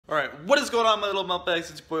What is going on, my little melt bags?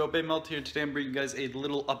 It's your boy lgmelt here. Today I'm bringing you guys a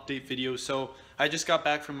little update video. So I just got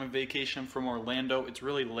back from a vacation from Orlando. It's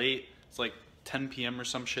really late. It's like 10 p.m. or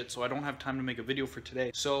some shit, so I don't have time to make a video for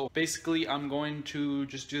today. So basically I'm going to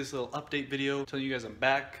just do this little update video, tell you guys I'm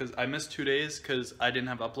back, because I missed 2 days because I didn't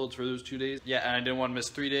have uploads for those 2 days. Yeah, and I didn't want to miss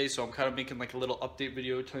 3 days, so I'm kind of making like a little update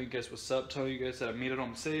video, telling you guys what's up, telling you guys that I made it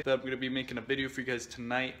home safe, that I'm going to be making a video for you guys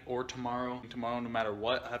tonight or tomorrow. Tomorrow, no matter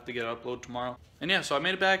what, I have to get an upload tomorrow. And yeah, so I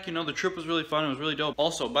made it back. You know, the trip was really fun. It was really dope.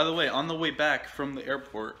 Also, by the way, on the way back from the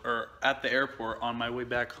airport, or at the airport on my way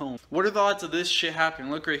back home, what are the odds of this shit happening?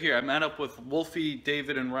 Look right here. I met up with Wolfie,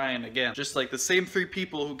 David, and Ryan again. Just like the same 3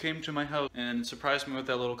 people who came to my house and surprised me with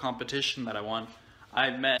that little competition that I won.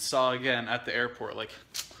 Saw again at the airport. Like,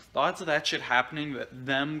 the odds of that shit happening, that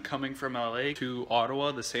them coming from LA to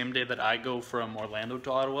Ottawa the same day that I go from Orlando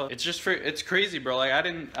to Ottawa, it's crazy, bro. Like,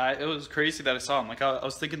 it was crazy that I saw them. Like, I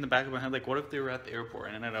was thinking in the back of my head, like, what if they were at the airport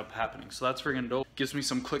and it ended up happening? So that's freaking dope. Gives me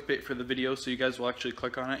some clickbait for the video, so you guys will actually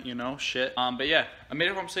click on it, you know, shit. But yeah, I made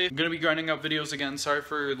it home safe. I'm gonna be grinding out videos again. Sorry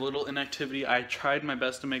for a little inactivity. I tried my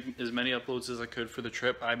best to make as many uploads as I could for the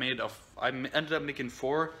trip. I ended up making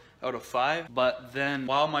 4 out of 5, but then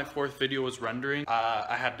while my 4th video was rendering,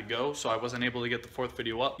 I had to go, so I wasn't able to get the 4th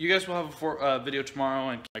video up. You guys will have a video tomorrow,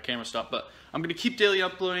 and my camera stopped, but I'm gonna keep daily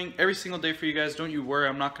uploading every single day for you guys. Don't you worry,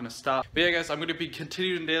 I'm not gonna stop. But yeah, guys, I'm gonna be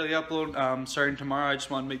continuing daily upload starting tomorrow. I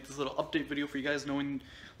just want to make this little update video for you guys, letting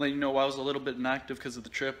you know I was a little bit inactive because of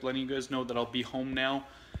the trip, letting you guys know that I'll be home now.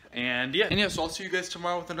 And yeah, so I'll see you guys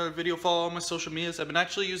tomorrow with another video. Follow all my social medias. I've been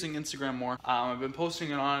actually using Instagram more. I've been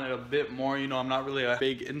posting on it a bit more. You know, I'm not really a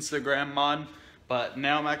big Instagram mod, but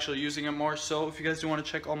now I'm actually using it more. So if you guys do want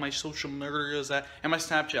to check all my social medias and my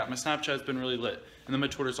Snapchat has been really lit. And then my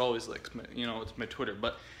Twitter's always lit. You know, it's my Twitter.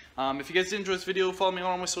 But if you guys did enjoy this video, follow me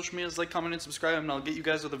on all my social medias, like, comment, and subscribe, and I'll get you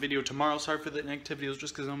guys with a video tomorrow. Sorry for the inactivity. It was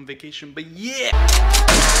just because I'm on vacation. But yeah!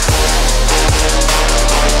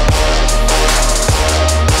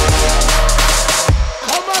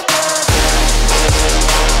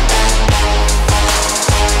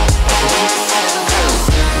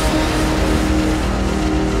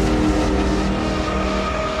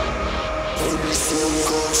 Everything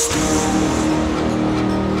goes through.